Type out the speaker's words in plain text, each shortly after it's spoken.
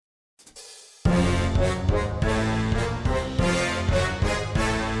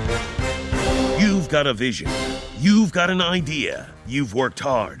got a vision. You've got an idea. You've worked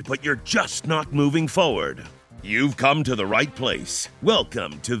hard, but you're just not moving forward. You've come to the right place.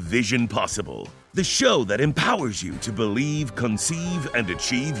 Welcome to Vision Possible, the show that empowers you to believe, conceive, and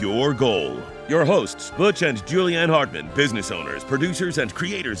achieve your goal. Your hosts, Butch and Julianne Hartman, business owners, producers, and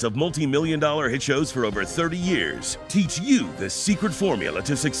creators of multi-million-dollar hit shows for over 30 years, teach you the secret formula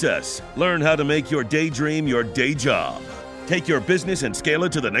to success. Learn how to make your daydream your day job. Take your business and scale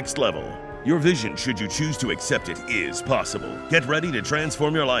it to the next level. Your vision, should you choose to accept it, is possible. Get ready to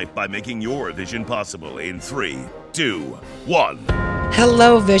transform your life by making your vision possible in 3, 2, 1.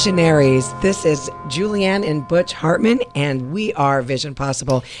 Hello, visionaries. This is Julianne and Butch Hartman, and we are Vision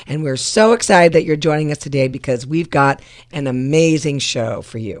Possible. And we're so excited that you're joining us today because we've got an amazing show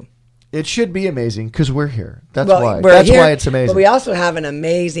for you. It should be amazing because we're here. That's why it's amazing. But we also have an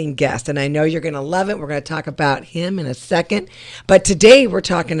amazing guest, and I know you're going to love it. We're going to talk about him in a second. But today we're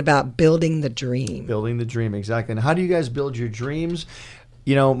talking about building the dream. Building the dream, exactly. And how do you guys build your dreams?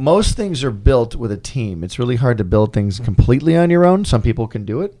 You know, most things are built with a team. It's really hard to build things completely on your own. Some people can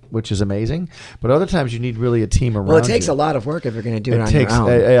do it, which is amazing. But other times you need really a team around you. Well, it takes a lot of work if you're going to do it on your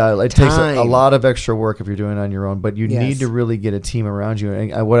own. It takes a lot of extra work if you're doing it on your own. But you need to really get a team around you.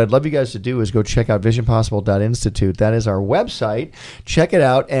 And what I'd love you guys to do is go check out visionpossible.institute. That is our website. Check it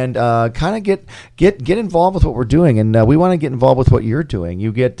out and kind of get involved with what we're doing. And we want to get involved with what you're doing.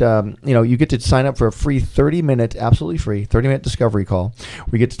 You get to sign up for a free 30-minute, absolutely free, 30-minute discovery call.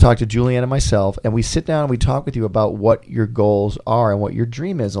 We get to talk to Julianne and myself, and we sit down and we talk with you about what your goals are and what your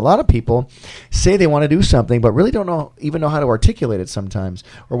dream is. A lot of people say they want to do something, but really don't even know how to articulate it sometimes,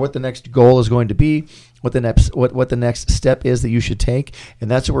 or what the next goal is going to be, what the next step is that you should take,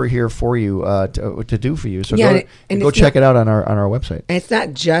 and that's what we're here for you to do for you. So go check it out on our website. And it's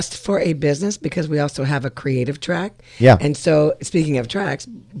not just for a business, because we also have a creative track. Yeah. And so, speaking of tracks,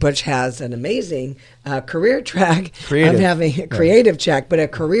 Butch has an amazing career track. I'm having a creative track, but a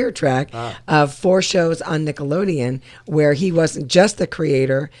career track of 4 shows on Nickelodeon, where he wasn't just the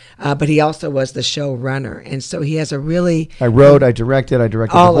creator, but he also was the showrunner. And so he has a really... I wrote, I directed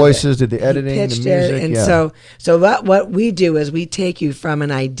the voices, did the editing, the music. And so what we do is we take you from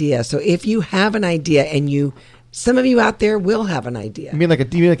an idea. So if you have an idea, and some of you out there will have an idea. You mean like a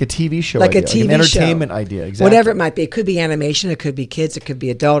TV show? Like idea, a TV like an entertainment show. idea, exactly. Whatever it might be. It could be animation. It could be kids. It could be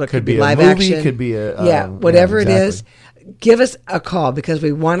adult. It could be live movie, action. It could be whatever it is. Give us a call, because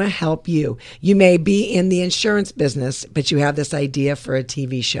we want to help you. You may be in the insurance business, but you have this idea for a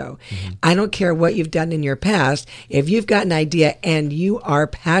TV show. Mm-hmm. I don't care what you've done in your past. If you've got an idea and you are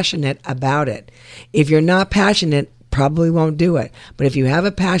passionate about it, if you're not passionate, probably won't do it. But if you have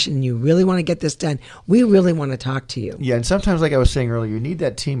a passion and you really want to get this done, we really want to talk to you. Yeah, and sometimes, like I was saying earlier, you need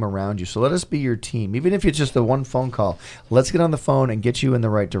that team around you. So let us be your team. Even if it's just the one phone call, let's get on the phone and get you in the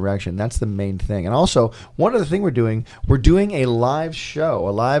right direction. That's the main thing. And also, one other thing we're doing a live show,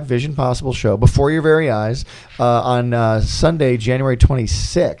 a live Vision Possible show before your very eyes on Sunday, January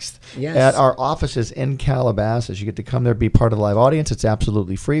 26th. Yes. At our offices in Calabasas. You get to come there, be part of the live audience. It's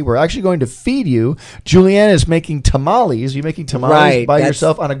absolutely free. We're actually going to feed you. Julianne is making tamales. Are you making tamales by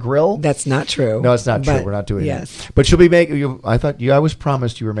yourself on a grill? That's not true. No, it's not true. We're not doing that. But she'll be making. I was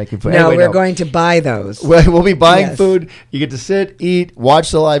promised you were making food. No, we're going to buy those. We'll be buying food. You get to sit, eat,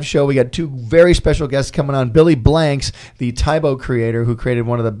 watch the live show. We got 2 very special guests coming on. Billy Blanks, the Tybo creator, who created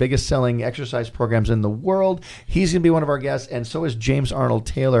one of the biggest selling exercise programs in the world. He's going to be one of our guests, and so is James Arnold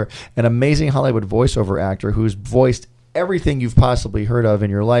Taylor, an amazing Hollywood voiceover actor who's voiced everything you've possibly heard of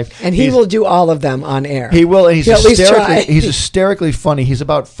in your life. And he will do all of them on air. He will, and he's hysterically funny. He's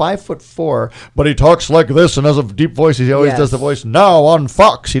about 5'4", but he talks like this and has a deep voice. He always does the voice. Now on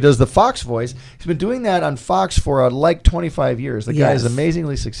Fox, he does the Fox voice. He's been doing that on Fox for 25 years. The guy is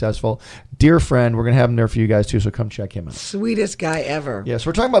amazingly successful. Dear friend, we're going to have him there for you guys too, so come check him out. Sweetest guy ever. Yes,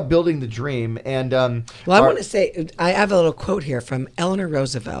 we're talking about building the dream. And I want to say, I have a little quote here from Eleanor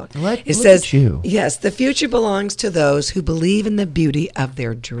Roosevelt. It says, yes, the future belongs to those who believe in the beauty of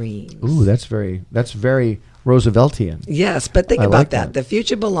their dreams. Ooh, that's very Rooseveltian. Yes, but think about that. The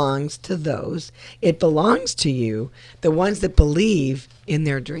future belongs to those. It belongs to you, the ones that believe in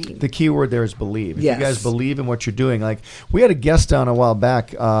their dream. The key word there is believe. If yes. you guys believe in what you're doing. Like, we had a guest on a while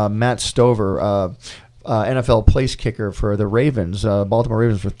back, Matt Stover, NFL place kicker for the Ravens, Baltimore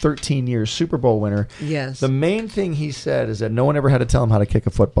Ravens, for 13 years, Super Bowl winner. Yes. The main thing he said is that no one ever had to tell him how to kick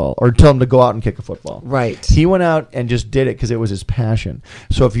a football or tell him to go out and kick a football. Right. He went out and just did it because it was his passion.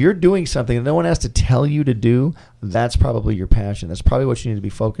 So if you're doing something that no one has to tell you to do, that's probably your passion. That's probably what you need to be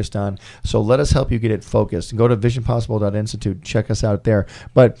focused on. So let us help you get it focused. Go to visionpossible.institute. Check us out there.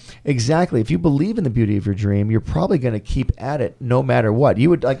 But exactly, if you believe in the beauty of your dream, you're probably going to keep at it no matter what. You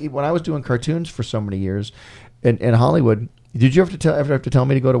would, like when I was doing cartoons for so many years in Hollywood. Did you ever have to tell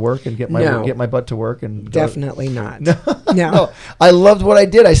me to go to work and get my butt to work? And definitely not. No. I loved what I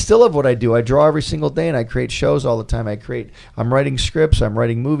did. I still love what I do. I draw every single day, and I create shows all the time. I'm writing scripts. I'm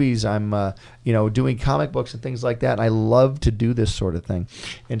writing movies. I'm doing comic books and things like that. And I love to do this sort of thing.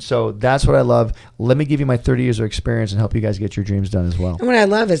 And so that's what I love. Let me give you my 30 years of experience and help you guys get your dreams done as well. And what I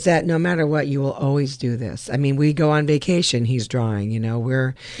love is that no matter what, you will always do this. I mean, we go on vacation, he's drawing.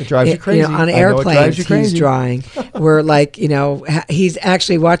 It drives you crazy. On airplanes, he's drawing. We're like, he's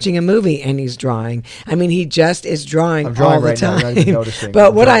actually watching a movie and he's drawing. I mean, he just is drawing all the time.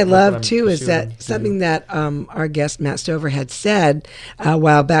 But what I love too is that something that our guest Matt Stover had said a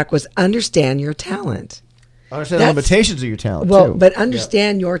while back was understand your talent. Understand the limitations of your talent. Well, but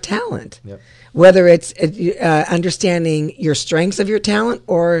understand your talent. Yep. Whether it's understanding your strengths of your talent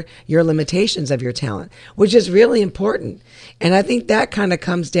or your limitations of your talent, which is really important. And I think that kind of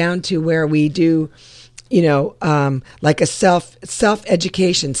comes down to where we do, like a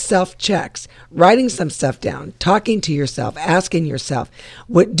self-education, self-checks, writing some stuff down, talking to yourself, asking yourself,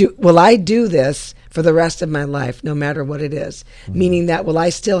 will I do this for the rest of my life, no matter what it is? Mm-hmm. Meaning that, will I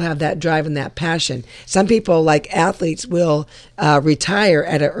still have that drive and that passion? Some people, like athletes, will retire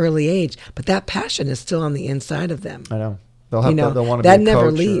at an early age, but that passion is still on the inside of them. I know. They'll want to that be a never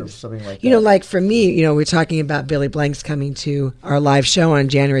coach leaves. Or something like that. Like for me, we're talking about Billy Blanks coming to our live show on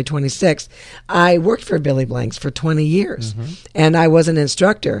January 26th. I worked for Billy Blanks for 20 years, and I was an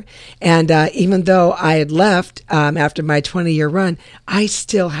instructor. And even though I had left after my 20-year run, I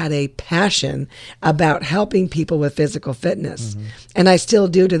still had a passion about helping people with physical fitness. And I still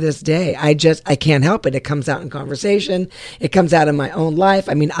do to this day. I can't help it. It comes out in conversation. It comes out in my own life.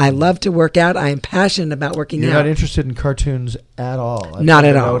 I mean, I love to work out. I am passionate about working out. You're not interested in cartoons at all. Not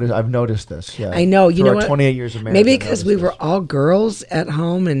at all. I've noticed this. Yeah, I know. You know what? 28 years of marriage. Maybe because we were all girls at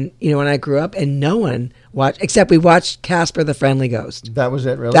home, and when I grew up, and no one watched except we watched Casper the Friendly Ghost. That was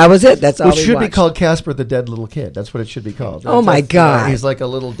it, really. That was it. That's all. Which should be called Casper the Dead Little Kid. That's what it should be called. Oh my God! He's like a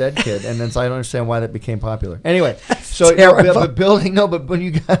little dead kid, and then so I don't understand why that became popular. Anyway, so terrible. But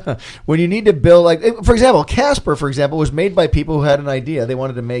when you need to build, like for example, Casper, was made by people who had an idea. They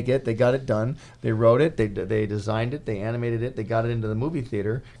wanted to make it. They got it done. They wrote it. They designed it. They animated it. They got it into the movie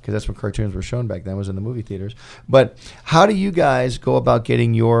theater, because that's when cartoons were shown back then, was in the movie theaters. But how do you guys go about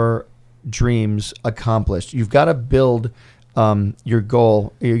getting your dreams accomplished? You've got to build your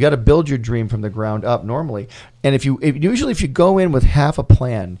goal. You got to build your dream from the ground up normally. And if you go in with half a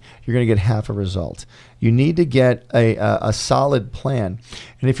plan, you're going to get half a result. You need to get a solid plan.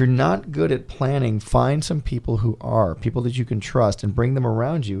 And if you're not good at planning, find some people who are, people that you can trust, and bring them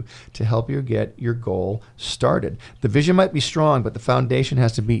around you to help you get your goal started. The vision might be strong, but the foundation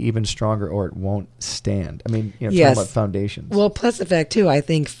has to be even stronger, or it won't stand. I mean, yes. Talking about foundations. Well, plus the fact too, I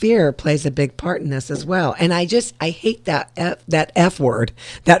think fear plays a big part in this as well. And I hate that F word,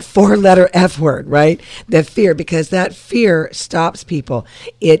 that 4-letter F word, right? That fear, because that fear stops people.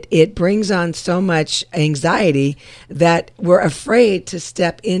 It brings on so much anxiety that we're afraid to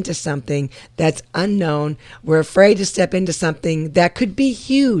step into something that's unknown. We're afraid to step into something that could be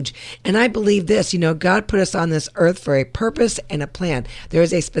huge. And I believe this, God put us on this earth for a purpose and a plan. There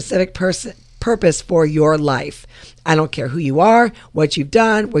is a specific purpose for your life. I don't care who you are, what you've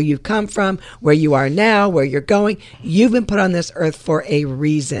done, where you've come from, where you are now, where you're going. You've been put on this earth for a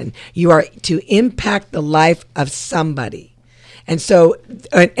reason. You are to impact the life of somebody. And so,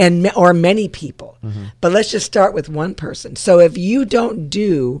 or many people. Mm-hmm. But let's just start with one person. So if you don't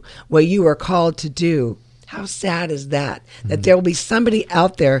do what you are called to do, how sad is that? Mm-hmm. That there will be somebody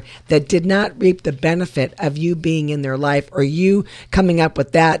out there that did not reap the benefit of you being in their life, or you coming up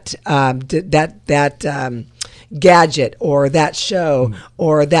with that gadget, or that show,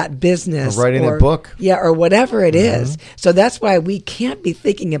 or that business, or writing a book, or whatever it is. So that's why we can't be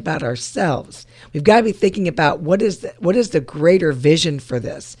thinking about ourselves. We've got to be thinking about what is the greater vision for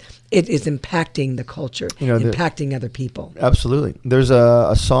this. It is impacting the culture, impacting other people. Absolutely. There's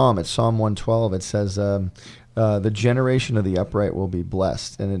a psalm. It's Psalm 112. It says, the generation of the upright will be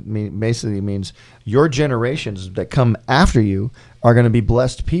blessed. And it basically means your generations that come after you are going to be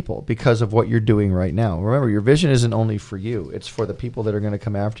blessed people because of what you're doing right now. Remember, your vision isn't only for you. It's for the people that are going to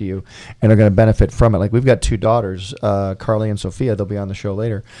come after you and are going to benefit from it. Like we've got 2 daughters, Carly and Sophia. They'll be on the show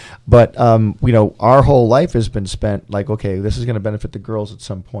later. But, our whole life has been spent like, okay, this is going to benefit the girls at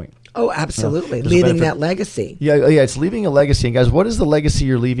some point. Oh, absolutely. Leaving that legacy. Yeah, it's leaving a legacy. And guys, what is the legacy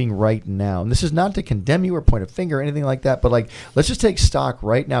you're leaving right now? And this is not to condemn you or point a finger or anything like that, but like, let's just take stock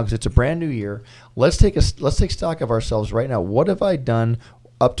right now because it's a brand new year. Let's take stock of ourselves right now. What have I done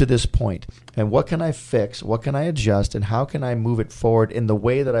up to this point? And what can I fix? What can I adjust? And how can I move it forward in the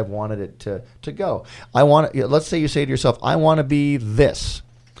way that I've wanted it to go? Let's say you say to yourself, I want to be this.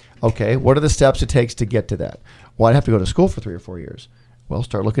 Okay, what are the steps it takes to get to that? Well, I'd have to go to school for 3 or 4 years. Well,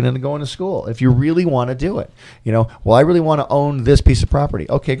 start looking into going to school if you really want to do it. Well, I really want to own this piece of property.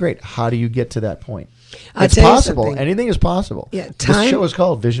 Okay, great. How do you get to that point? It's possible. Anything is possible. Yeah, this show is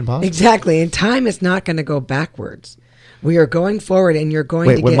called Vision Possible. Exactly. And time is not going to go backwards. We are going forward, and you're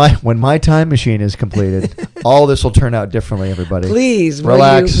going to get... When my time machine is completed, all this will turn out differently, everybody. Please,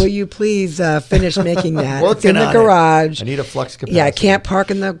 relax. Will you please finish making that? It's in the garage. I need a flux capacity. Yeah, I can't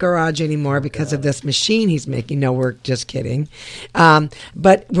park in the garage anymore because of this machine he's making. No, we're just kidding.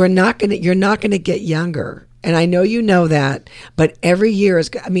 But you're not going to get younger. And I know you know that, but every year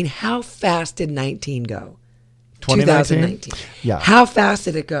is... how fast did 19 go? 2019. Yeah. How fast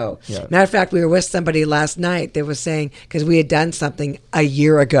did it go? Yeah. Matter of fact, we were with somebody last night. They were saying, because we had done something a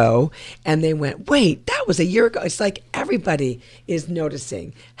year ago, and they went, wait, that was a year ago. It's like everybody is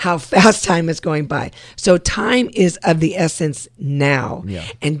noticing how fast time is going by. So time is of the essence now. Yeah.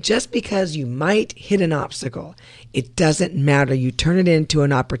 And just because you might hit an obstacle, it doesn't matter. You turn it into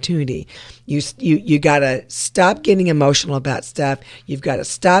an opportunity. You got to stop getting emotional about stuff. You've got to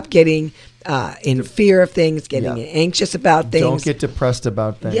stop getting in fear of things, getting anxious about things. Don't get depressed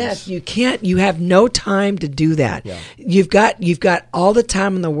about things. Yes, you can't. You have no time to do that. Yeah. You've got all the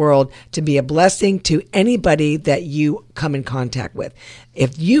time in the world to be a blessing to anybody that you come in contact with.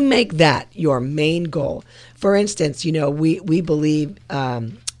 If you make that your main goal, for instance, we believe.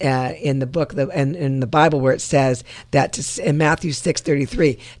 In the book and in the Bible where it says that in Matthew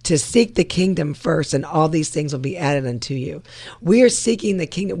 6:33 to seek the kingdom first and all these things will be added unto you. We are seeking the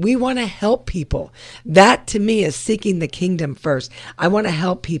kingdom. We want to help people. That to me is seeking the kingdom first. I want to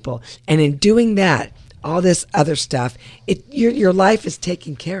help people, and in doing that, all this other stuff, your life is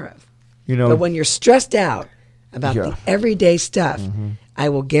taken care of. But when you're stressed out about the everyday stuff, I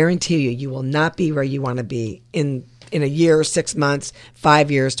will guarantee you will not be where you want to be in a year, 6 months, 5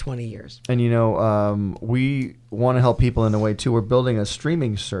 years, 20 years. And we want to help people in a way too. We're building a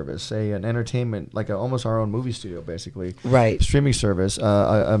streaming service, an entertainment, like almost our own movie studio, basically. Right. Streaming service,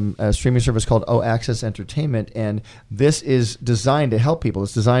 a streaming service called O Access Entertainment, and this is designed to help people.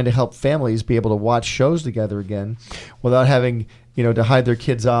 It's designed to help families be able to watch shows together again, without having to hide their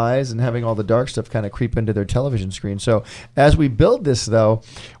kids' eyes and having all the dark stuff kind of creep into their television screen. So as we build this, though,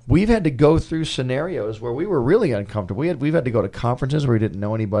 we've had to go through scenarios where we were really uncomfortable. We've had to go to conferences where we didn't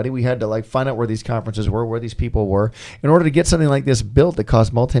know anybody. We had to find out where these conferences were, where these people were. In order to get something like this built that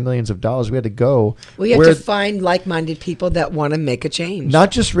cost multi-millions of dollars, we had to go. We have to find like-minded people that want to make a change.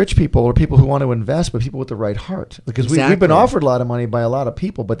 Not just rich people or people who want to invest, but people with the right heart. Because we've been offered a lot of money by a lot of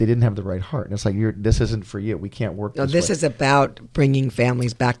people, but they didn't have the right heart. And it's like, this isn't for you. We can't work this way. This is about bringing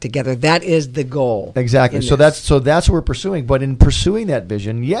families back together. That is the goal. Exactly. So that's what we're pursuing. But in pursuing that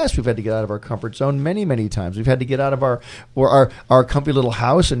vision, yes, we've had to get out of our comfort zone many, many times. We've had to get out of our comfy little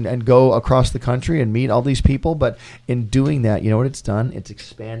house and go across the country and meet all these people. But in doing that, you know what it's done? It's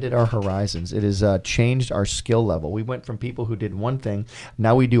expanded our horizons. It has changed our skill level. We went from people who did one thing,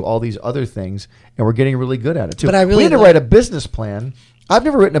 now we do all these other things, and we're getting really good at it too. But we had to write a business plan. I've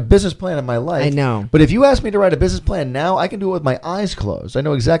never written a business plan in my life. I know. But if you ask me to write a business plan now, I can do it with my eyes closed. I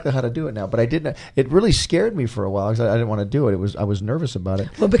know exactly how to do it now. But I didn't. It really scared me for a while because I didn't want to do it. I was nervous about it.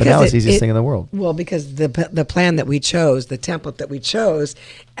 Well, because but now it's the easiest thing in the world. Well, because the plan that we chose, the template that we chose,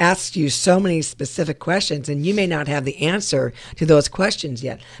 asks you so many specific questions, and you may not have the answer to those questions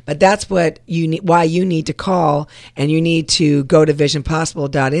yet. But that's what you need. Why you need to call, and you need to go to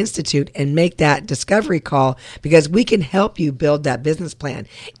visionpossible.institute and make that discovery call, because we can help you build that business plan.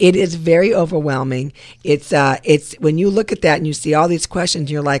 It is very overwhelming. It's when you look at that and you see all these questions,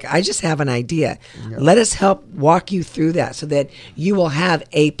 you're like, I just have an idea. Yeah. Let us help walk you through that so that you will have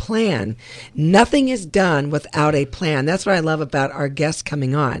a plan. Nothing is done without a plan. That's what I love about our guest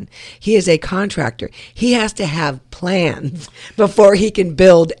coming on. He is a contractor. He has to have plans before he can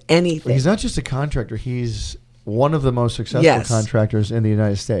build anything. He's not just a contractor. He's one of the most successful contractors in the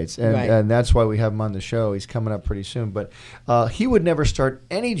United States. And that's why we have him on the show. He's coming up pretty soon. But he would never start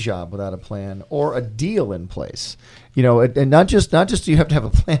any job without a plan or a deal in place. You know, and not just you have to have a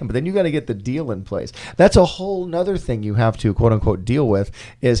plan, but then you got to get the deal in place. That's a whole nother thing you have to, quote unquote, deal with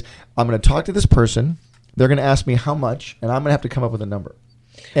is I'm going to talk to this person. They're going to ask me how much, and I'm going to have to come up with a number.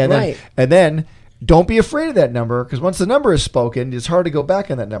 And then don't be afraid of that number, because once the number is spoken, it's hard to go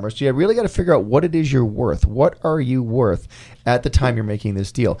back on that number. So you really got to figure out what it is you're worth. What are you worth at the time you're making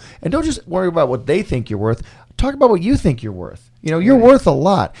this deal? And don't just worry about what they think you're worth. Talk about what you think you're worth. You know, you're worth a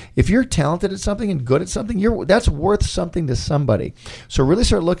lot. If you're talented at something and good at something, that's worth something to somebody. So really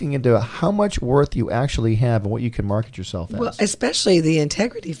start looking into how much worth you actually have and what you can market yourself as. Well, especially the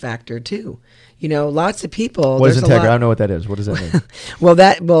integrity factor too. You know, lots of people. What is integrity? I don't know what that is. What does that mean?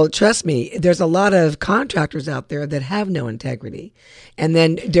 Well, trust me, there's a lot of contractors out there that have no integrity, and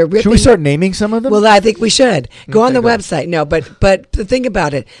then they're ripping. Should we start naming some of them? Well, I think we should go on the website. No, but think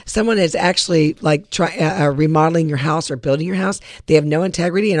about it. Someone is actually like remodeling your house or building your house. They have no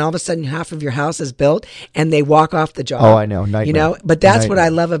integrity, and all of a sudden, half of your house is built, and they walk off the job. Oh, I know. Nightmare. You know, but that's what I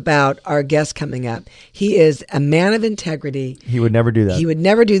love about our guest coming up. He is a man of integrity. He would never do that. He would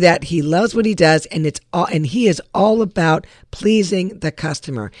never do that. He loves what he does. And he is all about pleasing the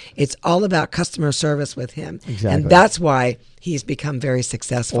customer. It's all about customer service with him. Exactly. And that's why he's become very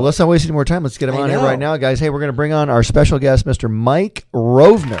successful. Well, let's not waste any more time. Let's get him on here right now, guys. Hey, we're going to bring on our special guest, Mr. Mike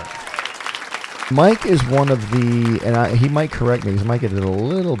Rovner. Mike is one of the, and he might correct me because I might get it a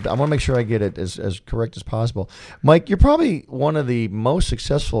little bit. I want to make sure I get it as correct as possible. Mike, you're probably one of the most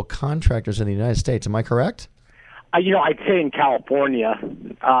successful contractors in the United States. Am I correct? You know, I'd say in California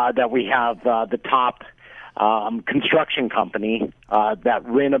that we have the top construction company that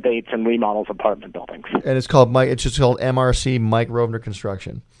renovates and remodels apartment buildings. And it's called Mike. It's just called MRC, Mike Rovner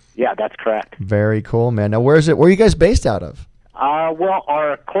Construction. Yeah, that's correct. Very cool, man. Now, where are you guys based out of? Well,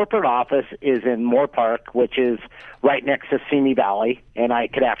 our corporate office is in Moore Park, which is right next to Simi Valley, and I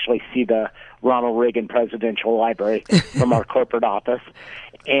could actually see the Ronald Reagan Presidential Library from our corporate office.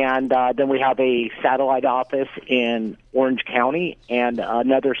 And then we have a satellite office in Orange County and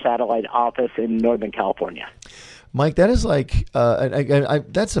another satellite office in Northern California. Mike, that is like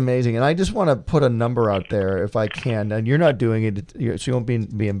that's amazing, and I just want to put a number out there if I can. And you're not doing it, so you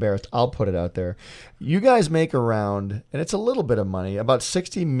won't be embarrassed. I'll put it out there. You guys make around, and it's a little bit of money, about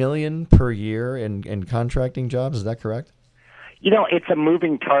 $60 million per year in contracting jobs. Is that correct? You know, it's a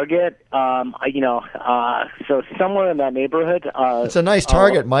moving target. So somewhere in that neighborhood. It's a nice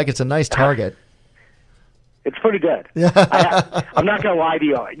target, Mike. It's a nice target. It's pretty good. I'm not going to lie to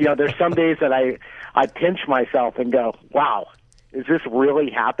you. You know, there's some days that I pinch myself and go, wow, is this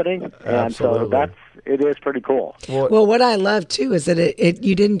really happening? And Absolutely. So it is pretty cool. Well, what I love too is that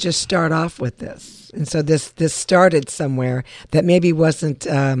you didn't just start off with this, and so this started somewhere that maybe wasn't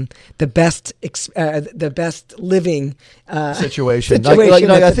the best living situation.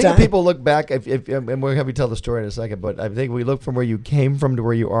 I think if people look back, and we'll have you tell the story in a second, but I think we look from where you came from to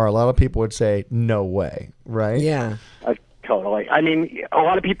where you are. A lot of people would say, "No way," right? Yeah, totally. I mean, a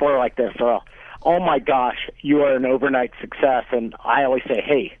lot of people are like this. Oh my gosh, you are an overnight success. And I always say,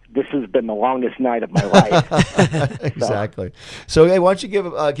 hey, this has been the longest night of my life. Exactly. So, hey, why don't you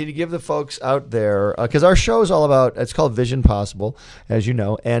can you give the folks out there, because our show is all about, it's called Vision Possible, as you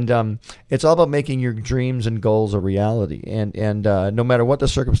know, and it's all about making your dreams and goals a reality. And no matter what the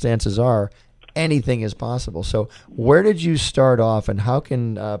circumstances are, anything is possible. So where did you start off, and how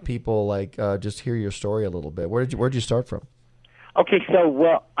can people just hear your story a little bit? Where'd you start from? Okay,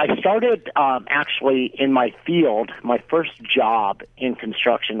 so I started actually in my field. My first job in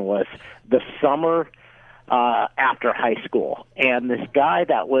construction was the summer after high school. And this guy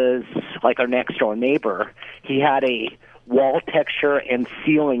that was like our next door neighbor, he had a wall texture and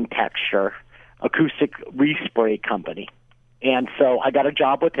ceiling texture acoustic respray company. And so I got a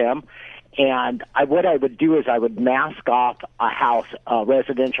job with him. And what I would do is I would mask off a house, a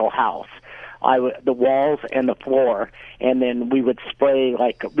residential house, the walls and the floor, and then we would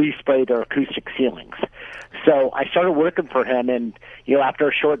respray their acoustic ceilings. So I started working for him, and after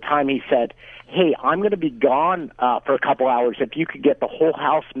a short time, he said, "Hey, I'm going to be gone for a couple hours. If you could get the whole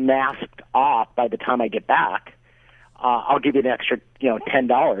house masked off by the time I get back, I'll give you an extra,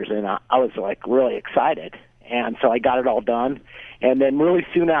 $10." And I was really excited, and so I got it all done. And then really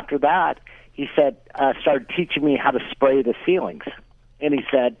soon after that, he said, started teaching me how to spray the ceilings, and he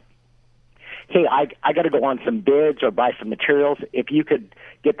said, "Hey, I got to go on some bids or buy some materials. If you could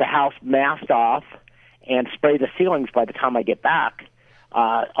get the house masked off and spray the ceilings by the time I get back,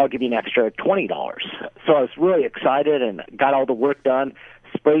 I'll give you an extra $20. So I was really excited and got all the work done,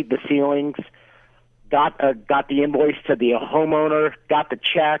 sprayed the ceilings, got the invoice to the homeowner, got the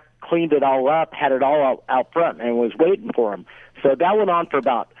check, cleaned it all up, had it all out front, and was waiting for him. So that went on for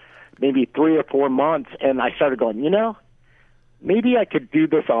about maybe 3 or 4 months, and I started going, maybe I could do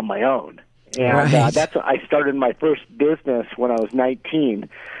this on my own. And I started my first business when I was 19.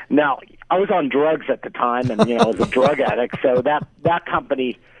 Now, I was on drugs at the time, and I was a drug addict, so that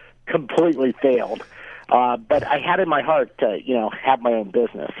company completely failed. But I had in my heart to have my own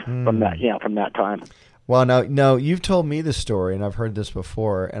business from that time. Well, now you've told me this story, and I've heard this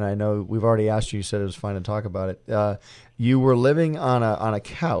before, and I know we've already asked you. You said it was fine to talk about it. You were living on a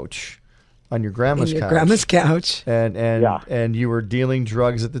couch. On your grandma's couch. And you were dealing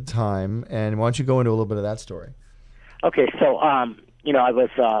drugs at the time. And why don't you go into a little bit of that story? Okay, so I was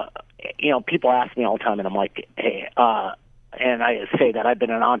people ask me all the time, and I'm like, hey, and I say that I've been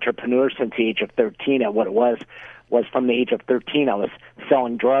an entrepreneur since the age of 13. And what it was from the age of 13, I was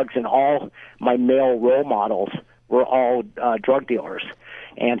selling drugs, and all my male role models were all drug dealers,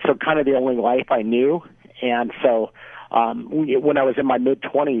 and so kind of the only life I knew. And so when I was in my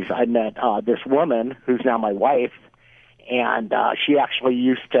mid-20s, I met this woman who's now my wife, and she actually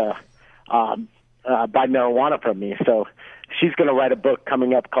used to buy marijuana from me. So she's going to write a book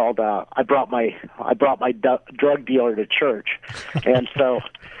coming up called "I Brought My Drug Dealer to Church." And so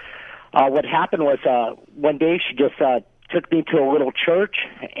what happened was one day she just took me to a little church,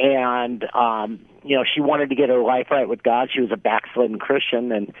 and she wanted to get her life right with God. She was a backslidden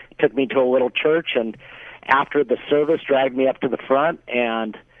Christian, and took me to a little church, and after the service, dragged me up to the front,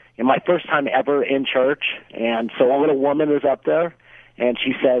 and my first time ever in church. And so a little woman is up there, and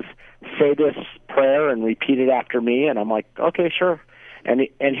she says, "Say this prayer and repeat it after me." And I'm like, "Okay, sure." And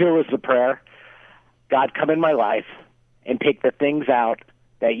here was the prayer: God, come in my life and take the things out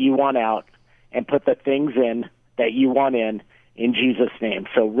that you want out, and put the things in that you want in Jesus' name.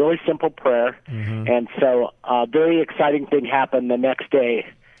 So really simple prayer. Mm-hmm. And so a very exciting thing happened the next day,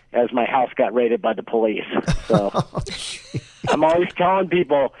 as my house got raided by the police. So I'm always telling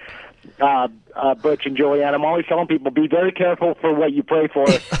people, Butch and Julianne, I'm always telling people, be very careful for what you pray for.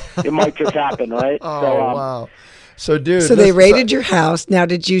 It might just happen, right? Wow. So, dude. So they raided your house. Now,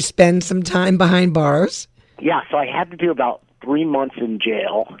 did you spend some time behind bars? Yeah, so I had to do about 3 months in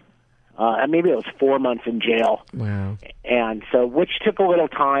jail. Maybe it was 4 months in jail. Wow. And so, which took a little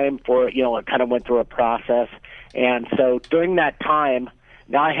time for, it kind of went through a process. And so during that time,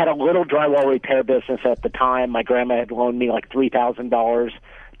 now, I had a little drywall repair business at the time. My grandma had loaned me like $3,000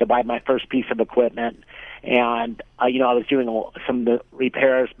 to buy my first piece of equipment. And, I was doing some of the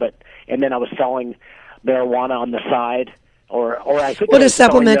repairs, and then I was selling marijuana on the side. Or I think to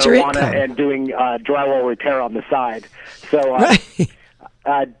supplement your income. And doing drywall repair on the side. So,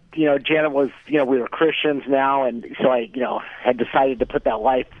 Janet was, we were Christians now, and so I, had decided to put that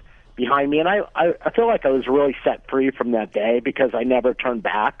life behind me, and I feel like I was really set free from that day because I never turned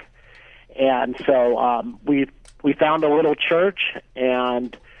back. And so we found a little church,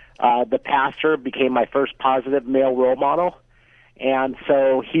 and the pastor became my first positive male role model. And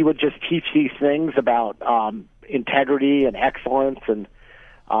so he would just teach these things about integrity and excellence, and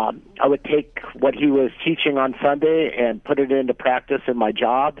I would take what he was teaching on Sunday and put it into practice in my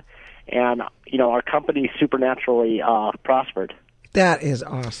job, and our company supernaturally prospered. That is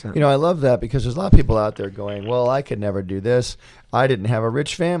awesome. I love that because there's a lot of people out there going, well, I could never do this. I didn't have a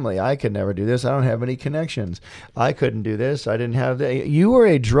rich family. I could never do this. I don't have any connections. I couldn't do this. I didn't have that. You were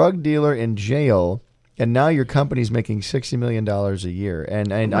a drug dealer in jail, and now your company's making $60 million a year.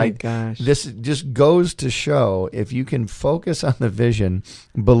 And oh my gosh. This just goes to show if you can focus on the vision,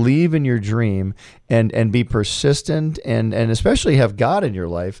 believe in your dream, and be persistent, and especially have God in your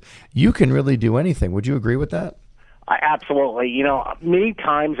life, you can really do anything. Would you agree with that? Absolutely. Many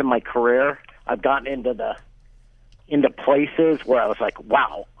times in my career, I've gotten into places where I was like,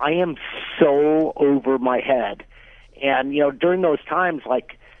 wow, I am so over my head. And, during those times,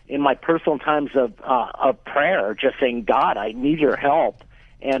 like in my personal times of prayer, just saying, God, I need your help.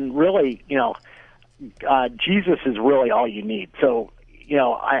 And really, Jesus is really all you need. So,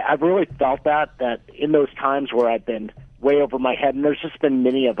 I've really felt that in those times where I've been way over my head, and there's just been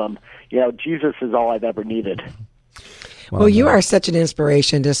many of them, Jesus is all I've ever needed. Well, you are such an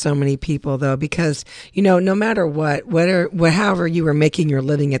inspiration to so many people, though, because, no matter however you were making your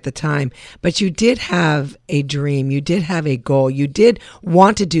living at the time, but you did have a dream, you did have a goal, you did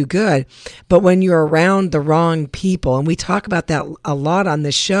want to do good, but when you're around the wrong people, and we talk about that a lot on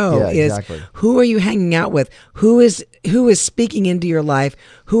this show, exactly. Who are you hanging out with? Who is speaking into your life?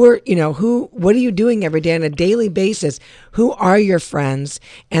 what are you doing every day on a daily basis? Who are your friends?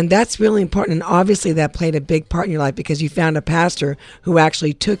 And that's really important. And obviously that played a big part in your life because you found a pastor who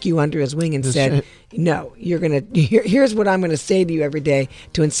actually took you under his wing and said, no, here's what I'm going to say to you every day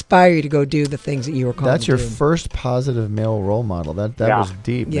to inspire you to go do the things that you were called to do. That's your first positive male role model. That was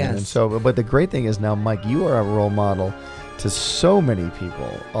deep. Yes. Man. And so, but the great thing is now, Mike, you are a role model to so many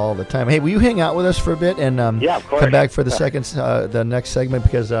people all the time. Hey, will you hang out with us for a bit and come back for the next segment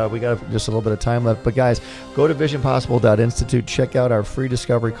because we got just a little bit of time left. But guys, go to visionpossible.institute, check out our free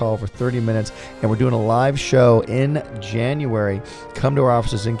discovery call for 30 minutes, and we're doing a live show in January. Come to our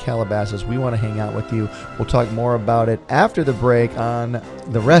offices in Calabasas. We want to hang out with you. We'll talk more about it after the break on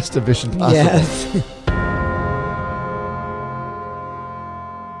the rest of Vision Possible. Yes.